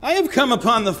I have come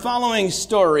upon the following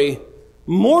story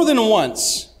more than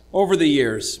once over the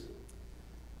years.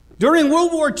 During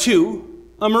World War II,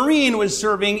 a Marine was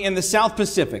serving in the South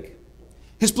Pacific.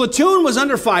 His platoon was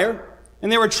under fire,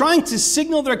 and they were trying to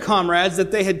signal their comrades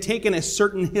that they had taken a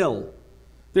certain hill.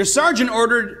 Their sergeant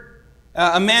ordered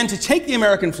a man to take the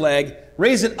American flag,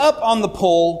 raise it up on the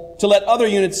pole to let other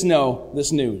units know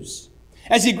this news.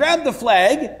 As he grabbed the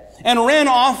flag and ran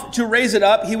off to raise it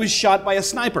up, he was shot by a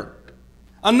sniper.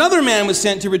 Another man was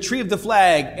sent to retrieve the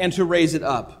flag and to raise it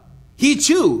up. He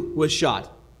too was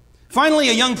shot. Finally,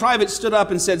 a young private stood up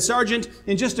and said, "Sergeant,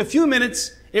 in just a few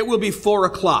minutes, it will be 4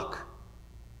 o'clock.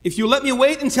 If you let me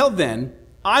wait until then,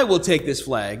 I will take this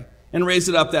flag and raise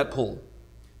it up that pole."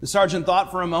 The sergeant thought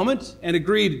for a moment and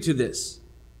agreed to this.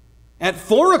 At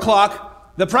 4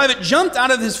 o'clock, the private jumped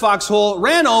out of his foxhole,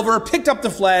 ran over, picked up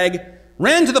the flag,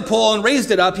 ran to the pole and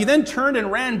raised it up. He then turned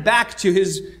and ran back to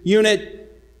his unit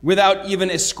without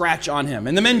even a scratch on him.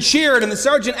 And the men cheered, and the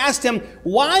sergeant asked him,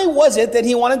 why was it that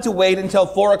he wanted to wait until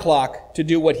 4 o'clock to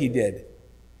do what he did?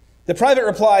 The private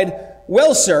replied,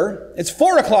 "Well, sir, it's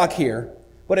 4 o'clock here,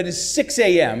 but it is 6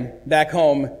 a.m. back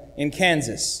home in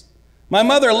Kansas. My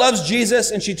mother loves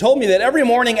Jesus, and she told me that every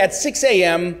morning at 6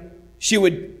 a.m. she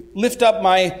would lift up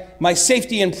my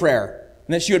safety in prayer,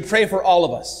 and that she would pray for all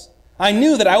of us. I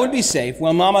knew that I would be safe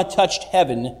when Mama touched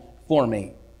heaven for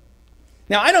me."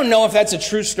 Now, I don't know if that's a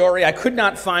true story. I could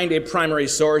not find a primary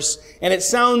source, and it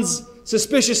sounds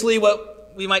suspiciously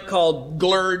what we might call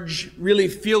glurge, really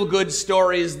feel-good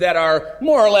stories that are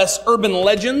more or less urban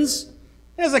legends.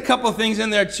 There's a couple things in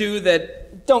there, too,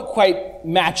 that don't quite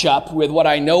match up with what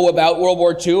I know about World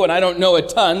War II, and I don't know a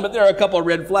ton, but there are a couple of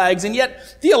red flags. And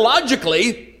yet,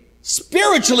 theologically,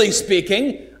 spiritually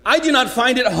speaking, I do not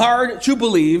find it hard to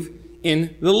believe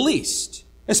in the least,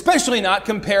 especially not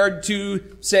compared to,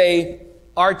 say,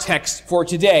 our text for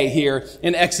today here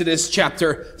in Exodus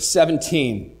chapter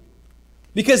 17.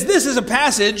 Because this is a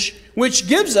passage which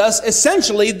gives us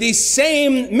essentially the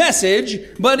same message,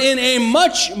 but in a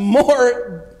much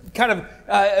more kind of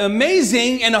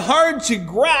amazing and hard to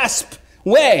grasp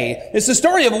way. It's the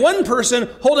story of one person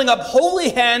holding up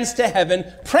holy hands to heaven,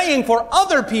 praying for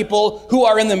other people who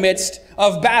are in the midst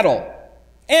of battle.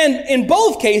 And in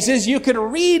both cases, you could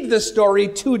read the story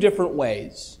two different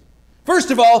ways.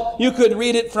 First of all, you could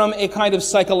read it from a kind of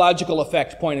psychological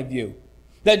effect point of view.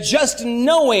 That just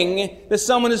knowing that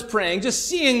someone is praying, just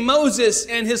seeing Moses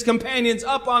and his companions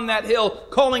up on that hill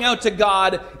calling out to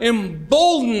God,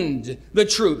 emboldened the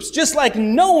troops. Just like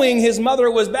knowing his mother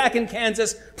was back in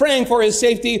Kansas praying for his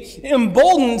safety,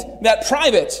 emboldened that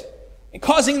private,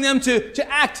 causing them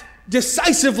to act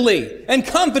decisively and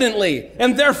confidently,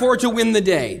 and therefore to win the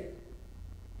day.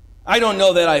 I don't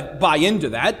know that I buy into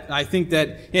that. I think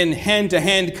that in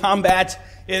hand-to-hand combat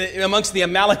amongst the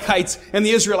Amalekites and the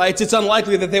Israelites, it's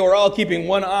unlikely that they were all keeping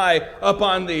one eye up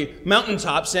on the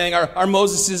mountaintop saying, are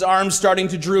Moses' arms starting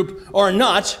to droop or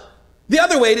not? The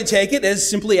other way to take it is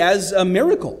simply as a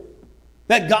miracle,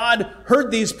 that God heard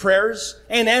these prayers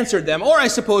and answered them. Or I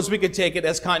suppose we could take it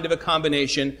as kind of a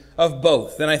combination of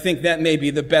both. And I think that may be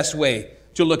the best way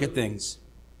to look at things.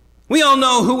 We all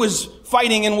know who was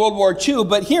fighting in World War II,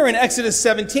 but here in Exodus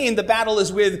 17, the battle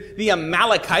is with the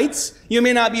Amalekites. You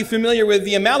may not be familiar with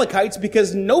the Amalekites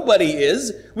because nobody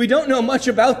is. We don't know much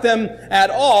about them at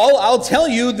all. I'll tell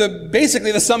you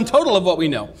basically the sum total of what we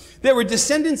know. They were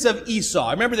descendants of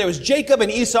Esau. Remember, there was Jacob and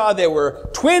Esau. They were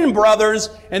twin brothers,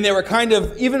 and they were kind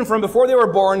of, even from before they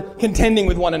were born, contending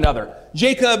with one another.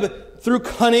 Jacob, through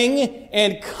cunning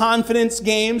and confidence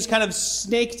games, kind of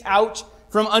snaked out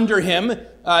from under him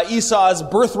Esau's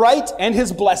birthright and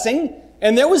his blessing,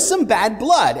 and there was some bad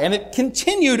blood, and it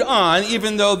continued on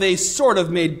even though they sort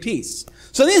of made peace.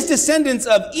 So these descendants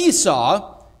of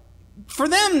Esau, for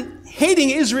them,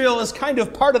 hating Israel is kind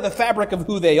of part of the fabric of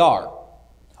who they are.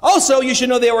 Also, you should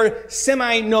know they were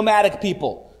semi-nomadic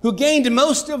people who gained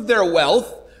most of their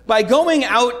wealth by going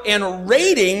out and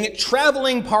raiding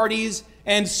traveling parties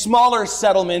and smaller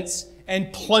settlements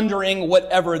and plundering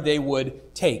whatever they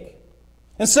would take.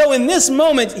 And so in this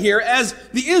moment here, as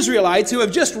the Israelites who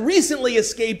have just recently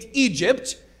escaped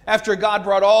Egypt, after God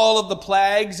brought all of the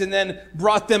plagues and then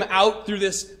brought them out through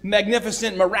this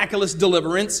magnificent, miraculous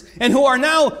deliverance, and who are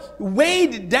now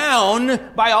weighed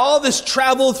down by all this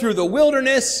travel through the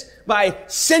wilderness, by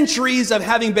centuries of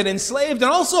having been enslaved, and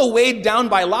also weighed down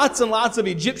by lots and lots of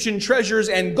Egyptian treasures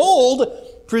and gold,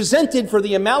 presented for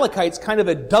the Amalekites kind of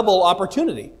a double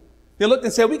opportunity. They looked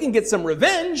and said, we can get some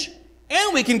revenge,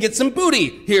 and we can get some booty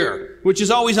here, which is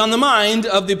always on the mind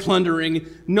of the plundering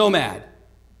nomad.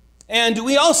 And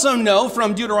we also know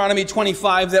from Deuteronomy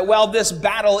 25 that while this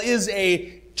battle is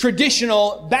a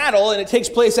traditional battle, and it takes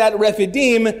place at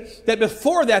Rephidim, that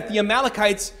before that, the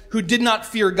Amalekites, who did not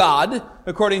fear God,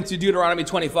 according to Deuteronomy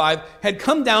 25, had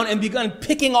come down and begun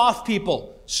picking off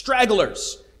people,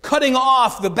 stragglers, cutting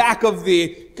off the back of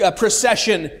the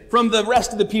procession from the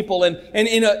rest of the people, and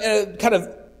in a kind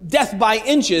of death by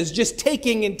inches, just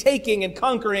taking and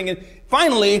conquering. And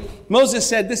finally, Moses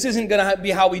said, this isn't going to be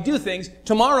how we do things.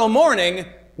 Tomorrow morning,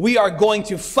 we are going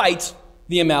to fight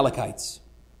the Amalekites.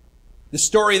 The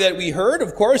story that we heard,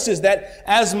 of course, is that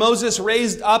as Moses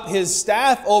raised up his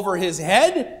staff over his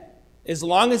head, as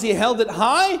long as he held it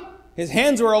high, his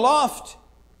hands were aloft,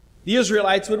 the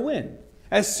Israelites would win.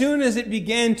 As soon as it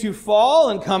began to fall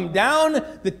and come down,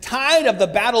 the tide of the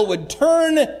battle would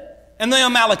turn, and the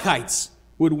Amalekites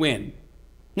would win.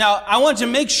 Now, I want to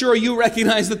make sure you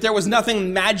recognize that there was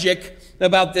nothing magic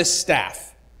about this staff.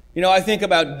 You know, I think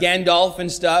about Gandalf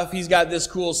and stuff. He's got this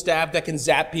cool staff that can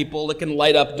zap people, that can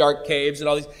light up dark caves and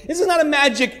all these. This is not a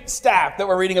magic staff that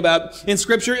we're reading about in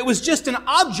Scripture. It was just an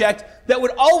object that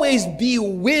would always be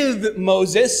with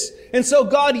Moses, and so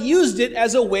God used it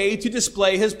as a way to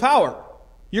display his power.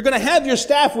 You're going to have your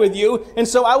staff with you, and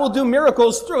so I will do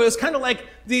miracles through it. It's kind of like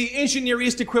the ancient Near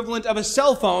East equivalent of a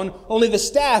cell phone, only the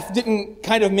staff didn't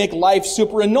kind of make life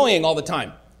super annoying all the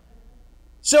time.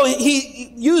 So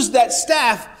he used that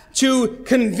staff to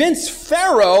convince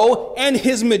Pharaoh and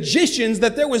his magicians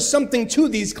that there was something to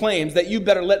these claims, that you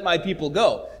better let my people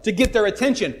go, to get their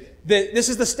attention. This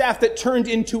is the staff that turned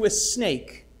into a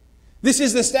snake. This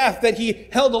is the staff that he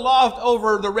held aloft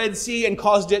over the Red Sea and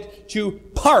caused it to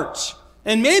part.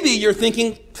 And maybe you're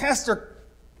thinking, Pastor,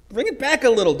 bring it back a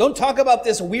little. Don't talk about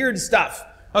this weird stuff.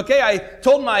 Okay, I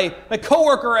told my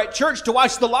coworker at church to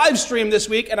watch the live stream this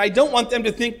week, and I don't want them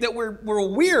to think that we're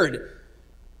weird.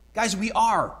 Guys, we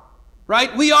are,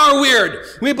 right? We are weird.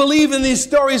 We believe in these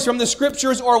stories from the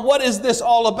Scriptures, or what is this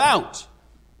all about?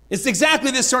 It's exactly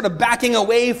this sort of backing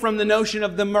away from the notion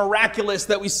of the miraculous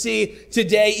that we see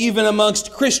today, even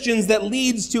amongst Christians, that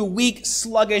leads to weak,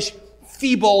 sluggish,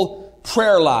 feeble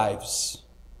prayer lives.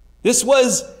 This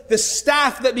was the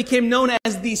staff that became known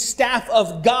as the staff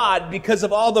of God because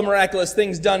of all the miraculous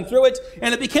things done through it,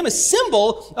 and it became a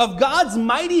symbol of God's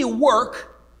mighty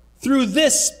work through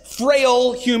this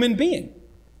frail human being.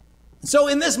 So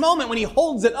in this moment, when he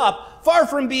holds it up, far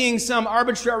from being some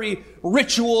arbitrary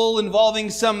ritual involving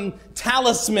some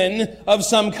talisman of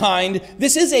some kind,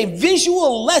 this is a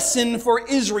visual lesson for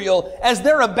Israel as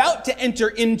they're about to enter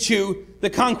into the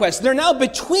conquest. They're now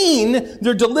between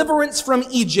their deliverance from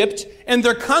Egypt and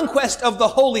their conquest of the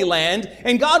Holy Land,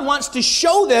 and God wants to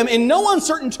show them in no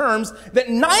uncertain terms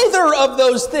that neither of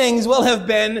those things will have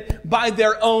been by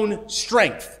their own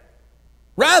strength.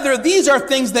 Rather, these are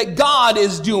things that God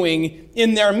is doing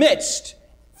in their midst,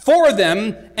 for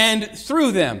them and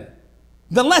through them.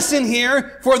 The lesson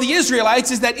here for the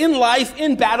Israelites is that in life,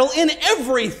 in battle, in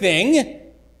everything,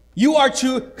 you are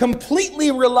to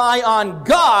completely rely on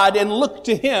God and look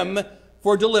to him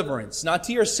for deliverance. Not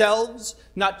to yourselves,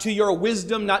 not to your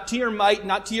wisdom, not to your might,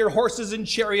 not to your horses and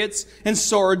chariots and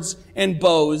swords and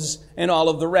bows and all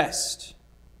of the rest.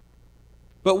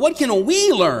 But what can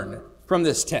we learn from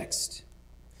this text?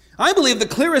 I believe the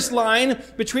clearest line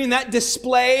between that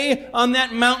display on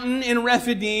that mountain in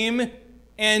Rephidim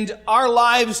and our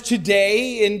lives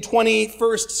today in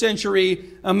 21st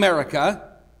century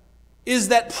America is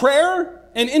that prayer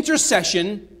and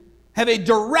intercession have a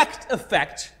direct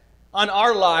effect on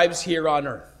our lives here on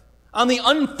earth, on the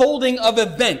unfolding of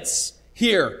events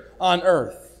here on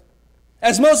earth.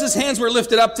 As Moses' hands were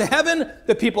lifted up to heaven,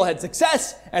 the people had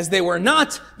success. As they were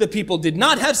not, the people did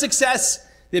not have success.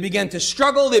 They began to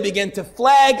struggle. They began to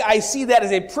flag. I see that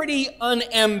as a pretty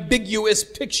unambiguous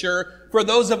picture for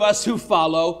those of us who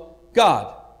follow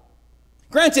God.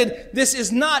 Granted, this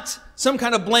is not some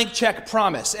kind of blank check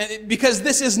promise, because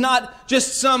this is not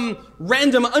just some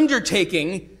random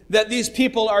undertaking that these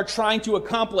people are trying to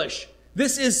accomplish.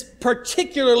 This is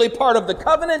particularly part of the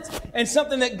covenant and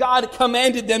something that God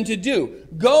commanded them to do.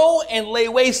 Go and lay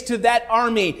waste to that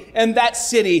army and that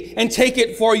city and take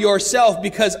it for yourself,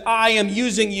 because I am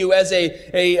using you as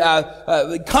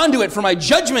a conduit for my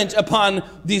judgment upon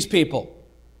these people.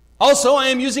 Also, I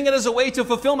am using it as a way to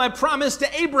fulfill my promise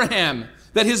to Abraham,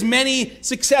 that his many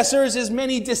successors, his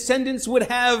many descendants would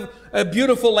have a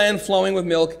beautiful land flowing with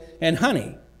milk and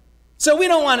honey. So we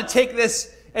don't want to take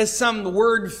this as some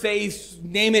word faith,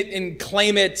 name it and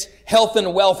claim it, health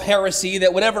and wealth heresy,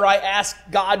 that whatever I ask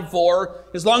God for,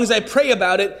 as long as I pray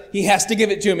about it, he has to give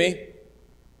it to me.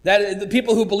 That the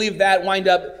people who believe that wind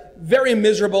up very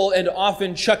miserable and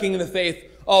often chucking the faith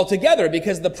altogether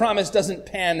because the promise doesn't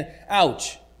pan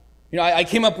out. I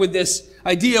came up with this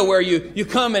idea where you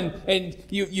come and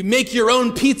you make your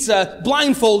own pizza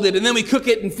blindfolded, and then we cook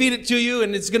it and feed it to you,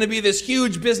 and it's going to be this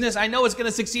huge business. I know it's going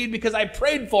to succeed because I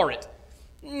prayed for it.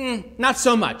 Not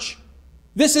so much.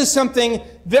 This is something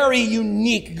very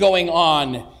unique going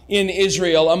on in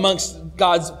Israel amongst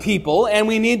God's people, and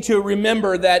we need to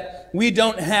remember that we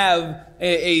don't have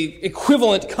a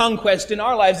equivalent conquest in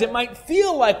our lives. It might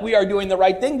feel like we are doing the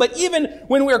right thing, but even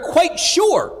when we're quite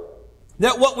sure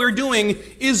that what we're doing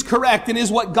is correct and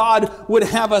is what God would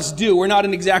have us do, we're not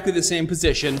in exactly the same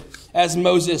position as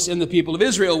Moses and the people of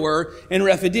Israel were in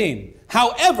Rephidim.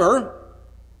 However,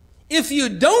 if you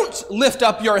don't lift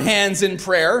up your hands in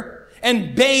prayer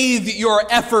and bathe your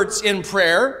efforts in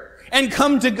prayer and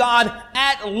come to God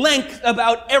at length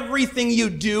about everything you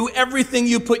do, everything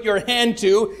you put your hand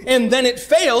to, and then it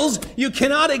fails, you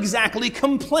cannot exactly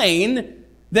complain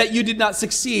that you did not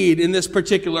succeed in this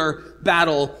particular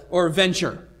battle or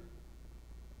venture.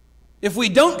 If we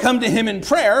don't come to Him in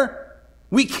prayer,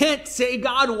 we can't say,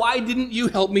 God, why didn't you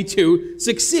help me to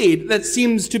succeed? That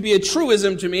seems to be a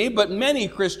truism to me, but many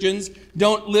Christians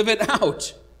don't live it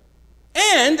out.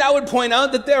 And I would point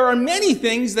out that there are many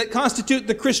things that constitute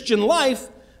the Christian life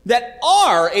that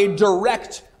are a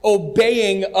direct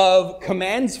obeying of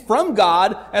commands from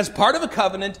God as part of a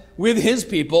covenant with His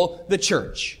people, the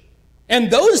church.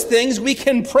 And those things we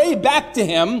can pray back to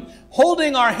Him,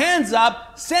 holding our hands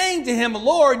up, saying to Him,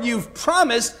 Lord, you've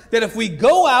promised that if we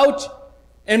go out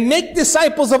and make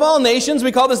disciples of all nations,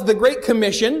 we call this the Great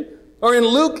Commission, or in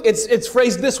Luke, it's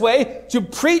phrased this way, to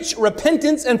preach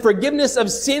repentance and forgiveness of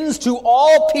sins to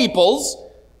all peoples,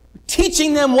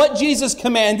 teaching them what Jesus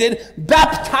commanded,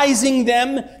 baptizing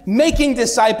them, making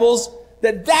disciples,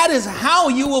 that is how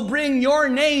you will bring your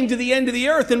name to the end of the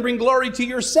earth and bring glory to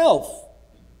yourself.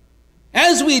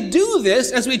 As we do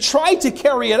this, as we try to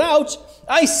carry it out,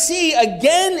 I see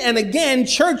again and again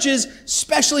churches,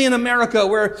 especially in America,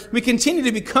 where we continue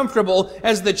to be comfortable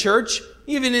as the church,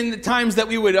 even in the times that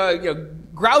we would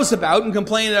grouse about and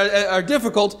complain are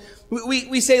difficult.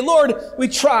 We say, Lord, we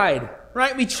tried,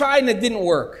 right? We tried and it didn't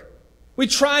work. We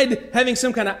tried having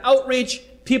some kind of outreach.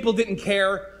 People didn't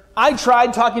care. I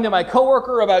tried talking to my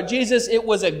coworker about Jesus. It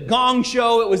was a gong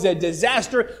show. It was a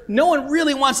disaster. No one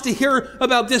really wants to hear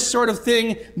about this sort of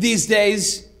thing these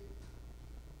days.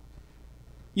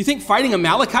 You think fighting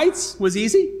Amalekites was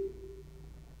easy?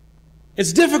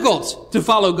 It's difficult to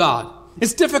follow God.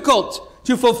 It's difficult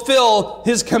to fulfill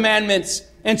His commandments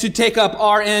and to take up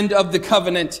our end of the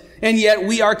covenant. And yet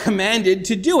we are commanded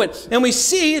to do it. And we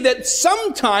see that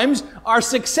sometimes our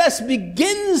success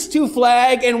begins to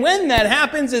flag. And when that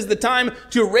happens is the time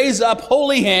to raise up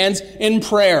holy hands in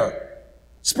prayer.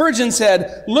 Spurgeon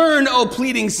said, learn, O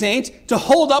pleading saint, to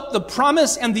hold up the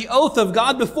promise and the oath of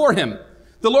God before Him.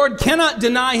 The Lord cannot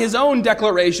deny His own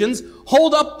declarations.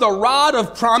 Hold up the rod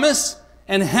of promise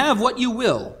and have what you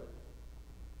will.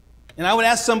 And I would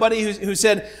ask somebody who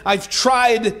said, I've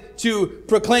tried to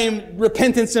proclaim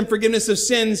repentance and forgiveness of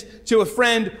sins to a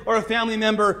friend or a family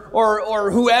member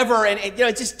or whoever, and it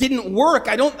just didn't work.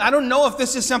 I don't know if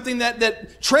this is something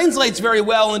that translates very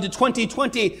well into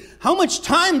 2020. How much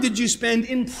time did you spend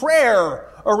in prayer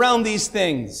around these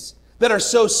things that are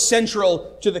so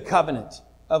central to the covenant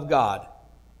of God?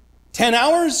 10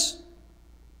 hours?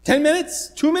 10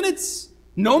 minutes? 2 minutes?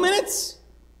 No minutes?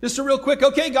 Just a real quick,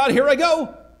 okay, God, here I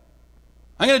go.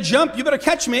 I'm going to jump. You better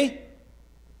catch me.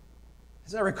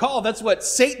 As I recall, that's what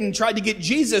Satan tried to get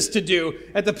Jesus to do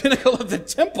at the pinnacle of the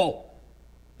temple.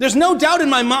 There's no doubt in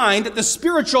my mind that the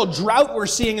spiritual drought we're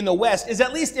seeing in the West is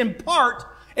at least in part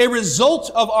a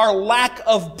result of our lack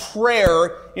of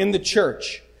prayer in the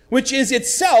church, which is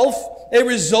itself a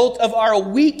result of our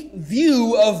weak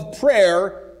view of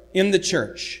prayer in the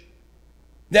church.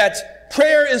 That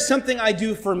prayer is something I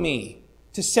do for me,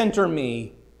 to center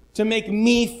me, to make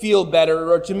me feel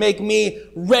better, or to make me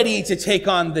ready to take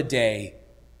on the day.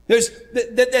 This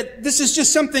is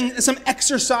just some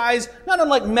exercise, not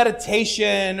unlike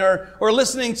meditation or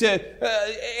listening to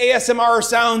ASMR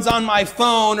sounds on my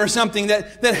phone or something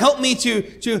that help me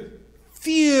to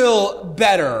feel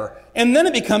better. And then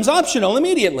it becomes optional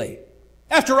immediately.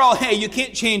 After all, hey, you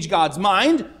can't change God's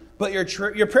mind, but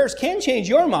your prayers can change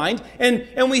your mind.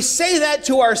 And we say that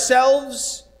to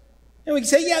ourselves. And we can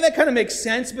say, yeah, that kind of makes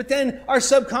sense. But then our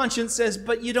subconscious says,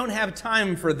 but you don't have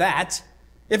time for that.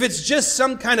 If it's just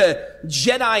some kind of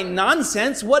Jedi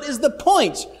nonsense, what is the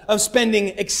point of spending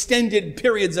extended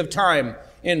periods of time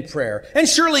in prayer? And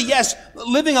surely, yes,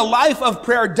 living a life of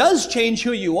prayer does change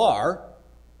who you are.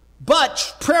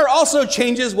 But prayer also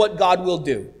changes what God will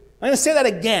do. I'm going to say that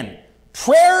again.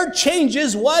 Prayer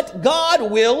changes what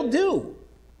God will do.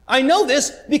 I know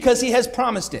this because he has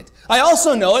promised it. I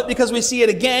also know it because we see it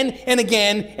again and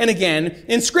again and again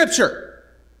in Scripture.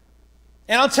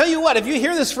 And I'll tell you what, if you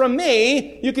hear this from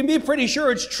me, you can be pretty sure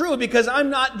it's true because I'm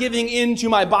not giving in to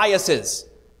my biases.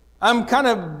 I'm kind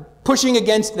of pushing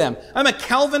against them. I'm a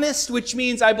Calvinist, which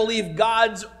means I believe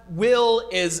God's will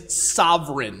is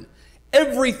sovereign.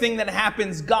 Everything that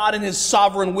happens, God in his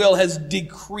sovereign will has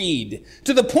decreed.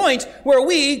 To the point where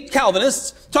we,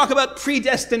 Calvinists, talk about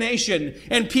predestination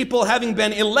and people having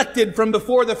been elected from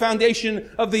before the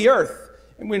foundation of the earth.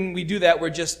 And when we do that, we're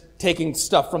just taking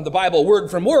stuff from the Bible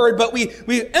word from word, but we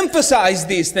emphasize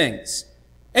these things.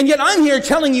 And yet I'm here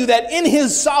telling you that in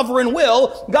his sovereign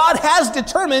will, God has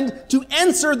determined to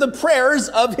answer the prayers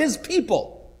of his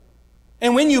people.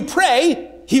 And when you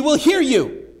pray, he will hear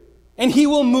you. And he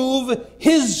will move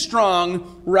his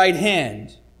strong right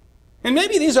hand. And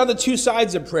maybe these are the two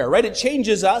sides of prayer, right? It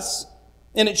changes us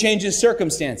and it changes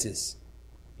circumstances.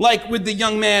 Like with the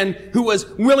young man who was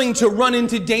willing to run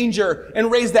into danger and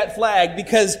raise that flag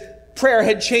because prayer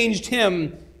had changed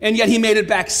him, and yet he made it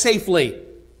back safely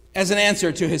as an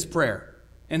answer to his prayer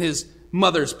and his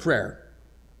mother's prayer.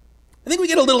 I think we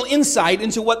get a little insight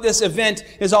into what this event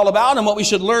is all about and what we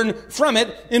should learn from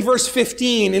it in verse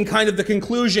 15, in kind of the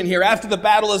conclusion here. After the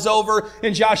battle is over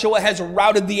and Joshua has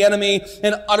routed the enemy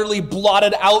and utterly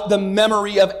blotted out the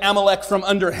memory of Amalek from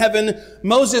under heaven,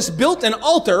 Moses built an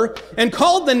altar and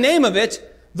called the name of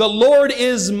it, "The Lord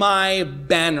is my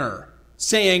banner,"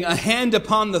 saying, "A hand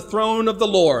upon the throne of the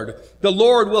Lord. The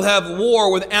Lord will have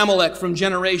war with Amalek from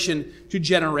generation to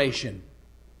generation."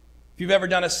 If you've ever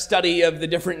done a study of the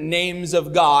different names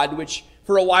of God, which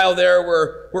for a while there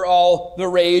were all the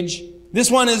rage,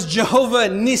 this one is Jehovah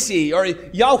Nissi, or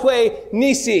Yahweh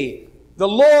Nissi. The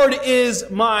Lord is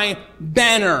my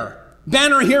banner.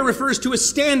 Banner here refers to a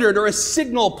standard or a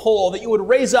signal pole that you would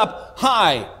raise up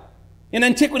high. In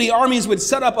antiquity, armies would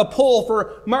set up a pole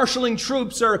for marshaling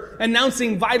troops or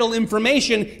announcing vital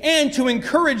information and to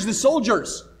encourage the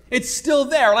soldiers. It's still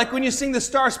there, like when you sing the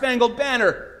Star-Spangled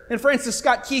Banner. And Francis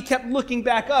Scott Key kept looking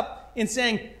back up and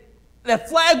saying, that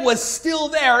flag was still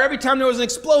there. Every time there was an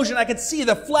explosion, I could see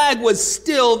the flag was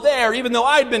still there. Even though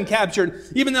I'd been captured,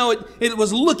 even though it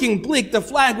was looking bleak, the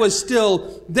flag was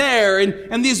still there.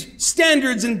 And these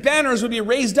standards and banners would be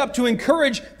raised up to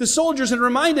encourage the soldiers and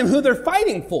remind them who they're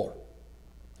fighting for.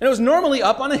 And it was normally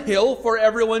up on a hill for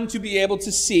everyone to be able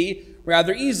to see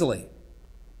rather easily.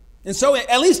 And so,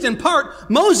 at least in part,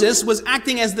 Moses was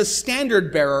acting as the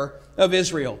standard bearer of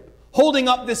Israel, holding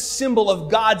up this symbol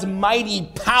of God's mighty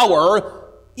power,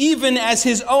 even as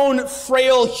his own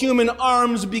frail human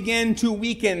arms began to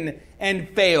weaken and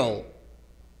fail.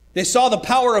 They saw the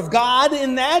power of God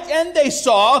in that, and they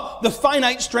saw the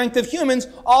finite strength of humans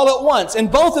all at once.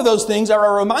 And both of those things are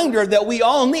a reminder that we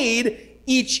all need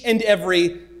each and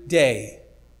every day.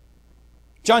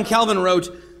 John Calvin wrote,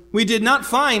 "We did not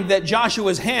find that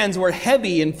Joshua's hands were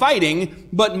heavy in fighting,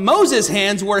 but Moses'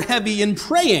 hands were heavy in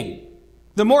praying.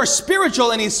 The more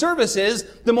spiritual any service is,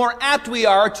 the more apt we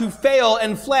are to fail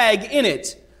and flag in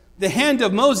it. The hand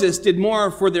of Moses did more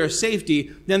for their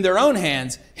safety than their own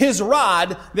hands, his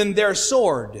rod than their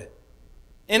sword."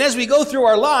 And as we go through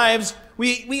our lives,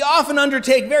 we often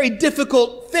undertake very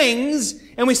difficult things,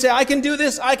 and we say, I can do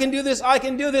this, I can do this, I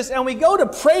can do this, and we go to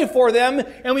pray for them,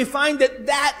 and we find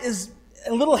that is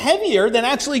a little heavier than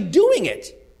actually doing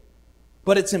it.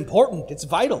 But it's important, it's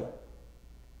vital.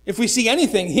 If we see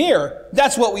anything here,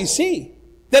 that's what we see.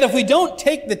 That if we don't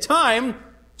take the time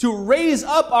to raise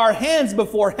up our hands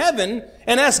before heaven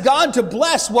and ask God to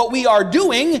bless what we are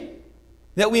doing,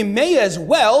 that we may as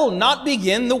well not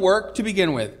begin the work to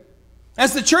begin with.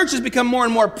 As the church has become more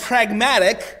and more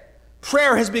pragmatic,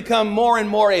 prayer has become more and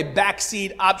more a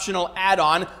backseat optional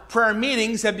add-on. Prayer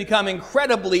meetings have become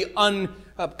incredibly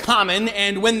uncommon,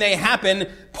 and when they happen,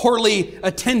 poorly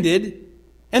attended.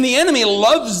 And the enemy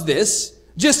loves this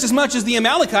just as much as the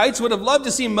Amalekites would have loved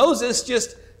to see Moses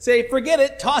just say, forget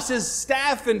it, toss his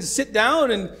staff and sit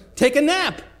down and take a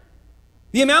nap.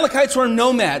 The Amalekites were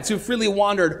nomads who freely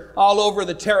wandered all over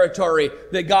the territory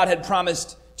that God had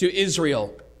promised to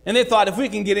Israel. And they thought, if we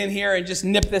can get in here and just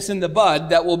nip this in the bud,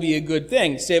 that will be a good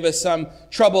thing. Save us some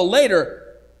trouble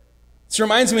later. This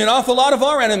reminds me an awful lot of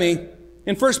our enemy.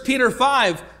 In 1 Peter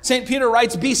 5, St. Peter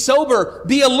writes, "Be sober,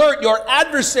 be alert. Your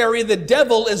adversary, the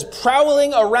devil, is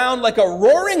prowling around like a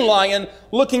roaring lion,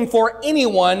 looking for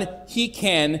anyone he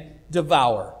can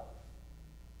devour."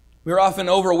 We are often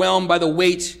overwhelmed by the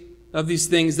weight of these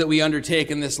things that we undertake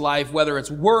in this life, whether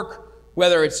it's work,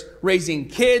 whether it's raising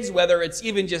kids, whether it's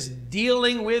even just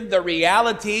dealing with the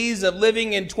realities of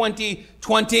living in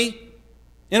 2020.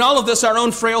 In all of this, our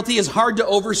own frailty is hard to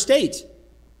overstate.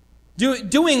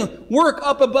 Doing work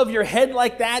up above your head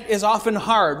like that is often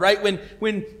hard, right?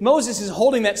 When Moses is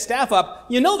holding that staff up,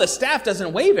 the staff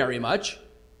doesn't weigh very much.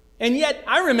 And yet,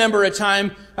 I remember a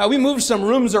time, we moved some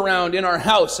rooms around in our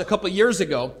house a couple years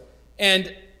ago,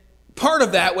 and part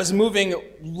of that was moving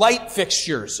light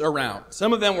fixtures around.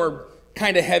 Some of them were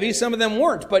kind of heavy, some of them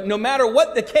weren't. But no matter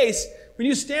what the case, when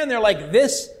you stand there like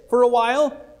this for a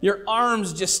while, your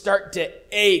arms just start to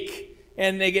ache.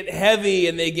 And they get heavy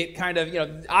and they get kind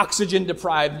of, oxygen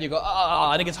deprived. And you go,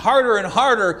 and it gets harder and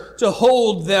harder to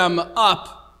hold them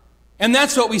up. And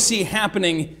that's what we see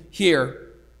happening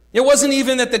here. It wasn't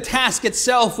even that the task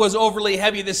itself was overly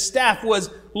heavy. The staff was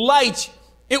light.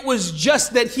 It was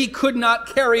just that he could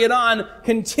not carry it on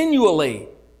continually.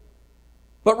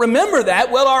 But remember that,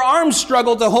 our arms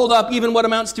struggle to hold up even what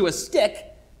amounts to a stick,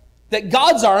 that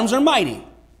God's arms are mighty.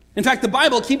 In fact, the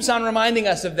Bible keeps on reminding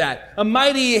us of that. A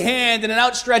mighty hand and an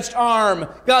outstretched arm.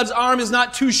 God's arm is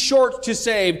not too short to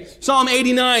save. Psalm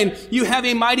 89, you have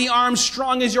a mighty arm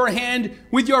strong as your hand.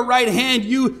 With your right hand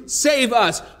you save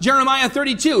us. Jeremiah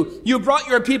 32, you brought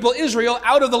your people Israel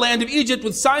out of the land of Egypt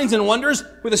with signs and wonders,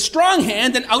 with a strong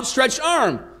hand and outstretched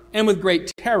arm, and with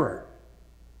great terror.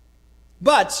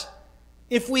 But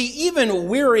if we even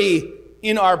weary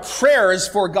in our prayers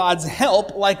for God's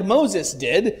help like Moses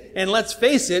did, and let's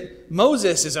face it,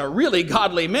 Moses is a really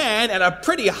godly man and a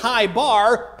pretty high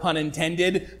bar, pun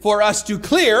intended, for us to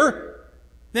clear,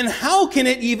 then how can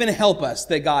it even help us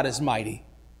that God is mighty?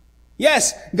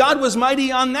 Yes, God was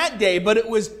mighty on that day, but it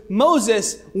was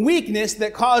Moses' weakness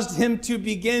that caused him to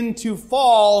begin to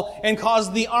fall and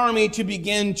caused the army to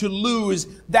begin to lose.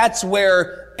 That's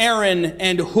where Aaron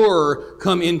and Hur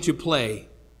come into play.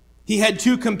 He had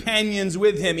two companions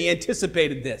with him. He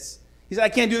anticipated this. He said, I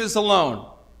can't do this alone.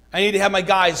 I need to have my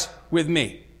guys with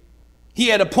me. He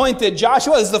had appointed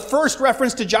Joshua. This is the first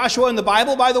reference to Joshua in the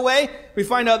Bible, by the way. We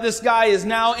find out this guy is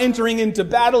now entering into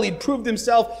battle. He'd proved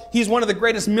himself. He's one of the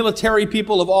greatest military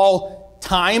people of all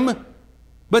time.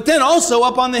 But then also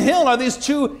up on the hill are these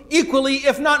two equally,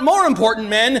 if not more important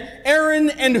men, Aaron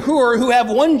and Hur, who have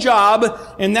one job,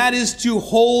 and that is to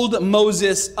hold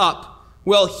Moses up.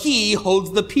 Well, he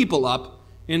holds the people up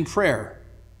in prayer.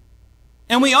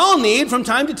 And we all need, from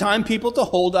time to time, people to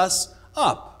hold us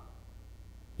up.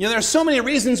 There are so many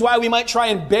reasons why we might try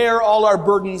and bear all our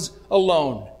burdens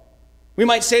alone. We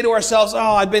might say to ourselves,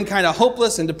 I've been kind of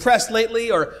hopeless and depressed lately,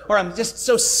 or I'm just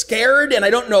so scared and I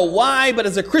don't know why, but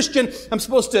as a Christian, I'm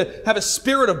supposed to have a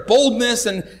spirit of boldness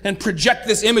and project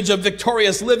this image of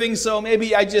victorious living, so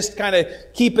maybe I just kind of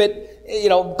keep it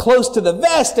close to the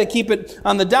vest. I keep it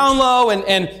on the down low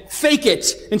and fake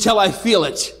it until I feel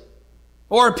it.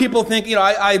 Or people think,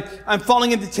 I'm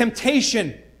falling into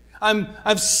temptation.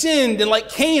 I've sinned, and like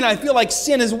Cain, I feel like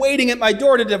sin is waiting at my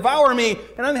door to devour me,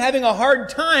 and I'm having a hard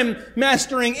time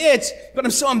mastering it, but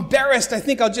I'm so embarrassed, I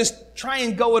think I'll just try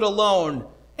and go it alone.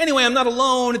 Anyway, I'm not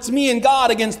alone. It's me and God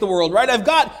against the world, right? I've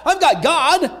got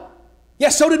God. Yeah,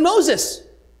 so did Moses.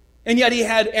 And yet he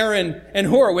had Aaron and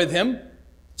Hur with him.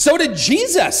 So did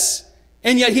Jesus.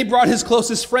 And yet he brought his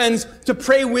closest friends to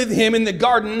pray with him in the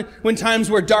garden when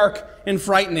times were dark and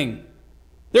frightening.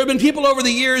 There have been people over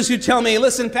the years who tell me,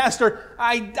 listen, Pastor,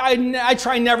 I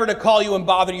try never to call you and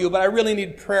bother you, but I really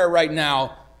need prayer right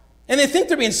now. And they think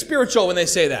they're being spiritual when they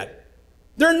say that.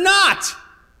 They're not.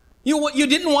 You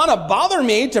didn't want to bother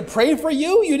me to pray for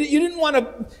you. You didn't want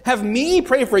to have me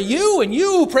pray for you and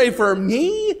you pray for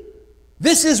me.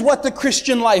 This is what the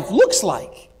Christian life looks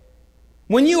like.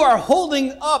 When you are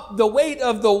holding up the weight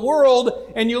of the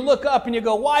world and you look up and you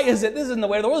go, why is it? This isn't the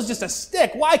weight of the world. It's just a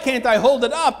stick. Why can't I hold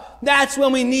it up? That's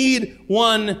when we need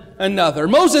one another.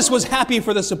 Moses was happy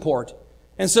for the support,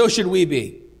 and so should we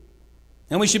be.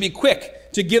 And we should be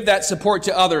quick to give that support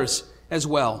to others as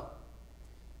well.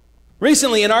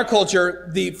 Recently in our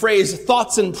culture, the phrase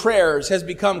thoughts and prayers has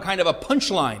become kind of a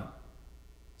punchline.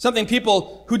 Something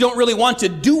people who don't really want to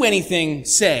do anything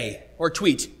say or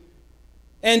tweet.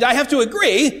 And I have to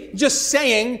agree, just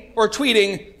saying or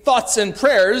tweeting thoughts and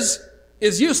prayers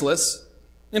is useless.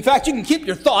 In fact, you can keep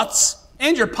your thoughts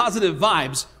and your positive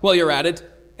vibes while you're at it.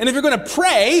 And if you're going to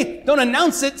pray, don't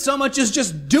announce it so much as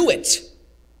just do it.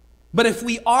 But if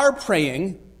we are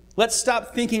praying, let's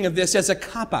stop thinking of this as a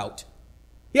cop-out.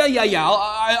 Yeah,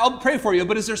 I'll pray for you,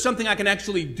 but is there something I can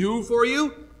actually do for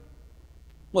you?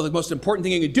 Well, the most important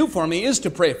thing you can do for me is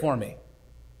to pray for me.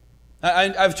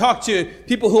 I've talked to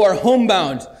people who are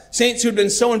homebound, saints who've been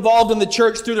so involved in the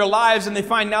church through their lives, and they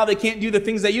find now they can't do the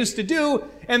things they used to do,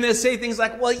 and they say things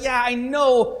like, well, yeah, I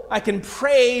know I can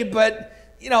pray, but,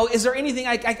 is there anything,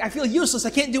 I feel useless, I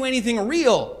can't do anything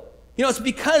real. It's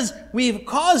because we've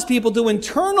caused people to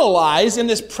internalize in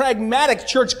this pragmatic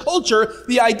church culture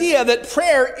the idea that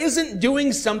prayer isn't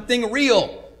doing something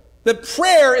real. That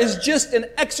prayer is just an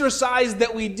exercise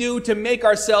that we do to make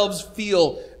ourselves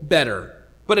feel better.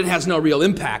 But it has no real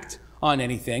impact on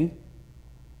anything.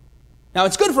 Now,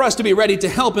 it's good for us to be ready to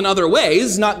help in other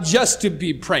ways, not just to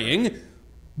be praying.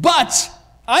 But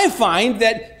I find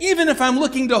that even if I'm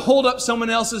looking to hold up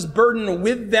someone else's burden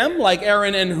with them, like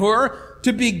Aaron and Hur,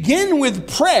 to begin with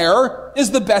prayer is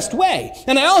the best way.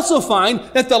 And I also find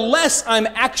that the less I'm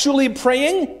actually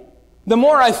praying, the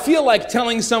more I feel like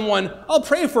telling someone, I'll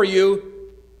pray for you,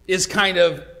 is kind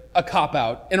of a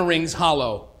cop-out and rings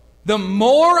hollow. The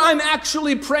more I'm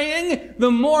actually praying, the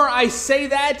more I say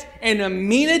that and I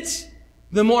mean it,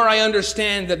 the more I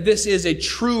understand that this is a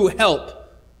true help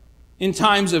in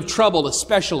times of trouble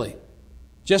especially.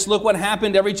 Just look what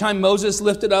happened every time Moses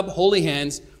lifted up holy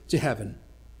hands to heaven.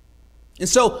 And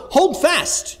so hold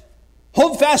fast.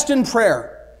 Hold fast in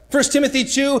prayer. 1 Timothy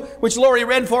 2, which Lori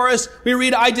read for us, we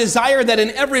read, I desire that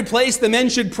in every place the men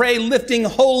should pray lifting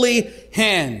holy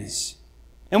hands.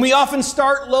 And we often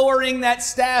start lowering that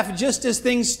staff just as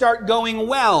things start going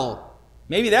well.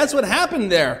 Maybe that's what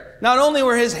happened there. Not only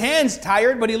were his hands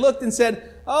tired, but he looked and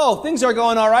said, oh, things are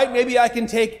going all right. Maybe I can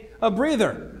take a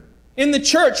breather. In the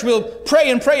church, we'll pray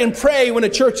and pray and pray when a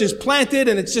church is planted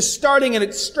and it's just starting and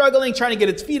it's struggling, trying to get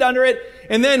its feet under it.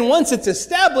 And then once it's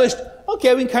established,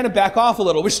 okay, we can kind of back off a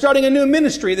little. We're starting a new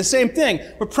ministry, the same thing.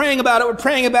 We're praying about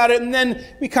it, and then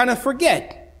we kind of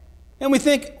forget. And we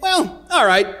think, well, all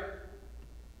right,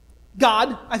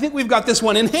 God, I think we've got this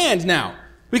one in hand now.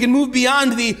 We can move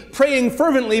beyond the praying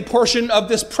fervently portion of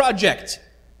this project.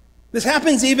 This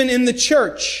happens even in the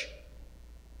church.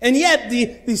 And yet,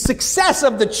 the success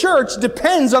of the church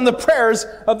depends on the prayers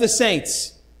of the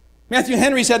saints. Matthew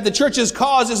Henry said the church's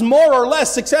cause is more or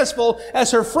less successful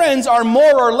as her friends are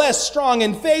more or less strong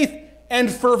in faith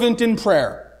and fervent in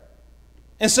prayer.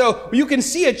 And so you can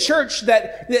see a church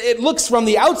that it looks from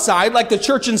the outside like the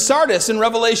church in Sardis in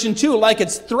Revelation 2, like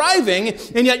it's thriving,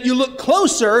 and yet you look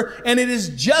closer and it is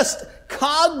just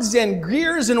cogs and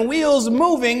gears and wheels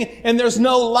moving, and there's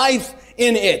no life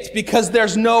in it because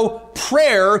there's no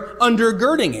prayer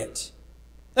undergirding it.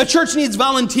 A church needs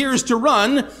volunteers to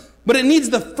run, but it needs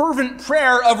the fervent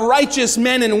prayer of righteous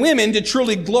men and women to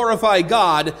truly glorify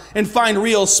God and find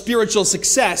real spiritual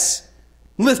success.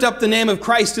 Lift up the name of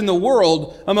Christ in the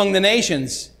world among the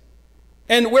nations.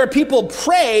 And where people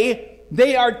pray,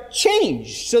 they are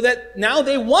changed so that now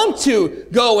they want to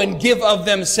go and give of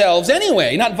themselves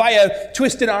anyway, not via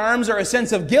twisted arms or a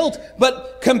sense of guilt,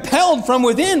 but compelled from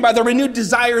within by the renewed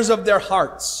desires of their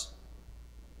hearts.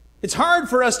 It's hard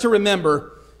for us to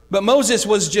remember, but Moses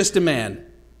was just a man.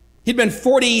 He'd been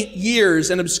 40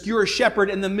 years an obscure shepherd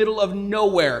in the middle of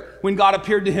nowhere when God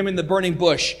appeared to him in the burning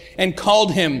bush and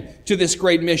called him to this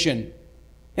great mission.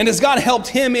 And as God helped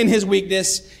him in his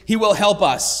weakness, he will help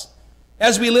us.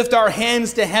 As we lift our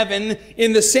hands to heaven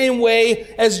in the same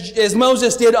way as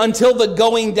Moses did until the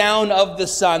going down of the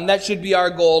sun. That should be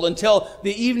our goal. Until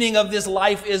the evening of this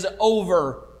life is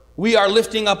over, we are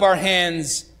lifting up our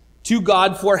hands to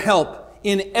God for help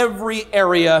in every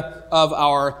area of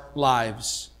our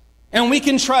lives. And we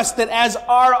can trust that as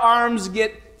our arms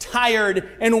get tired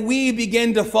and we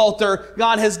begin to falter,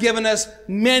 God has given us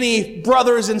many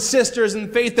brothers and sisters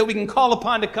in faith that we can call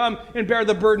upon to come and bear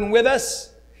the burden with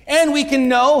us. And we can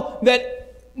know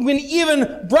that when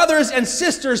even brothers and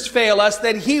sisters fail us,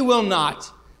 that he will not.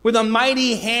 With a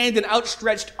mighty hand and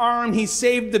outstretched arm, he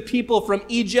saved the people from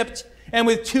Egypt. And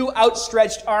with two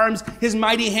outstretched arms, his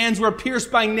mighty hands were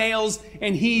pierced by nails,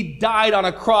 and he died on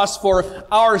a cross for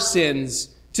our sins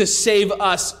to save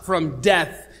us from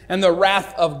death and the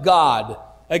wrath of God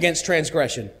against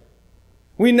transgression.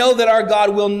 We know that our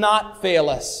God will not fail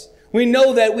us. We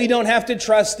know that we don't have to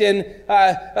trust in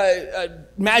a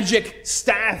magic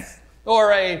staff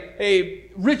or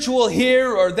a ritual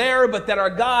here or there, but that our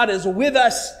God is with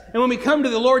us. And when we come to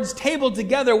the Lord's table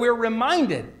together, we're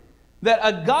reminded that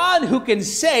a God who can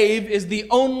save is the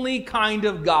only kind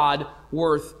of God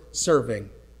worth serving.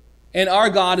 And our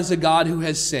God is a God who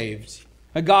has saved,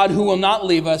 a God who will not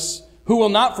leave us, who will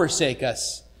not forsake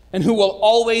us, and who will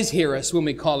always hear us when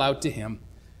we call out to him.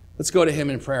 Let's go to him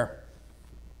in prayer.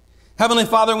 Heavenly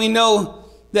Father, we know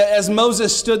that as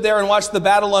Moses stood there and watched the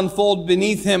battle unfold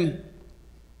beneath him,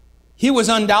 he was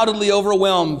undoubtedly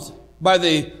overwhelmed by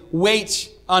the weight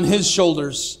on his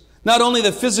shoulders. Not only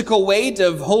the physical weight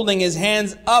of holding his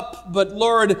hands up, but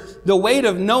Lord, the weight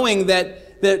of knowing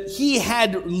that he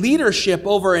had leadership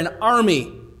over an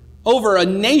army, over a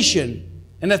nation,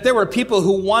 and that there were people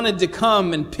who wanted to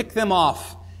come and pick them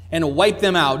off and wipe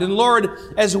them out. And Lord,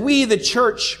 as we, the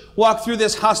church, walk through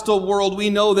this hostile world, we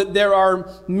know that there are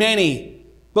many,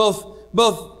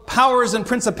 both powers and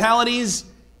principalities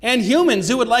and humans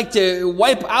who would like to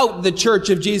wipe out the church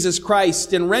of Jesus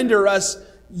Christ and render us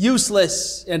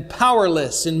useless and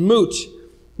powerless and moot.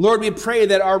 Lord, we pray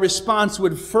that our response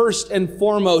would first and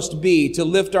foremost be to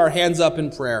lift our hands up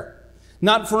in prayer.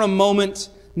 Not for a moment,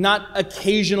 not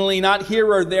occasionally, not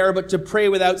here or there, but to pray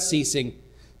without ceasing.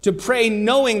 To pray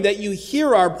knowing that you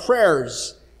hear our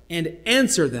prayers and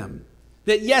answer them.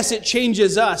 That yes, it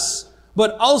changes us,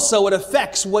 but also it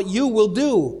affects what you will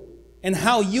do and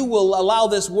how you will allow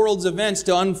this world's events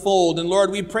to unfold. And Lord,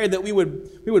 we pray that we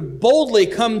would boldly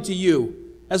come to you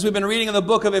as we've been reading in the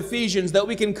book of Ephesians, that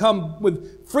we can come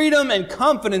with freedom and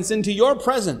confidence into your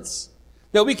presence.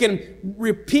 That we can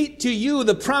repeat to you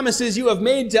the promises you have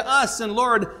made to us, and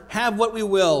Lord, have what we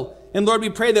will. And Lord, we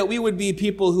pray that we would be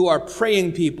people who are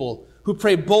praying people, who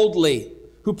pray boldly,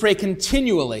 who pray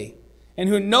continually, and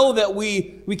who know that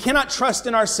we cannot trust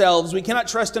in ourselves, we cannot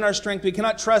trust in our strength, we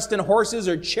cannot trust in horses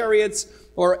or chariots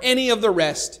or any of the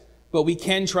rest, but we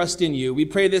can trust in you. We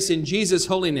pray this in Jesus'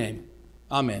 holy name.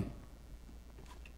 Amen.